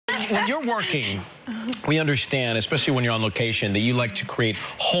when you're working, we understand, especially when you're on location, that you like to create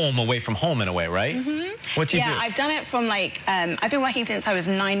home away from home in a way, right? What do you do? Yeah, I've done it from like, I've been working since I was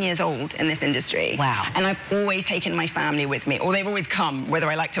 9 years old in this industry. Wow. And I've always taken my family with me, or they've always come, whether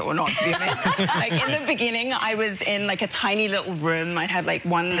I liked it or not, to be honest. Like in the beginning, I was in like a tiny little room. I'd had like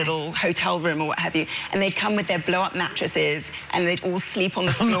one little hotel room or what have you, and they'd come with their blow-up mattresses, and they'd all sleep on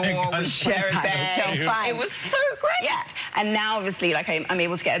the floor. We'd share a bed. So fun. It was so great. Yeah. And now, obviously, like I'm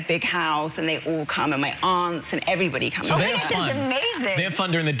able to get a big house, and they all come, and my aunts and everybody comes. So Oh, they this have is fun. amazing. They have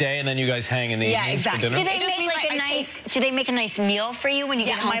fun during the day, and then you guys hang in the evenings exactly. for dinner? Do they It just make means, like like, a I nice? Do they make a nice meal for you when you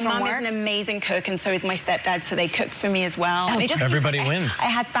get home my from mum work? is an amazing cook, and so is my stepdad, so they cook for me as well. And it just Everybody means, like, wins. I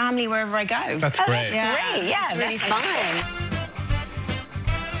had family wherever I go. That's great. That's great. Yeah, it's really that's fun.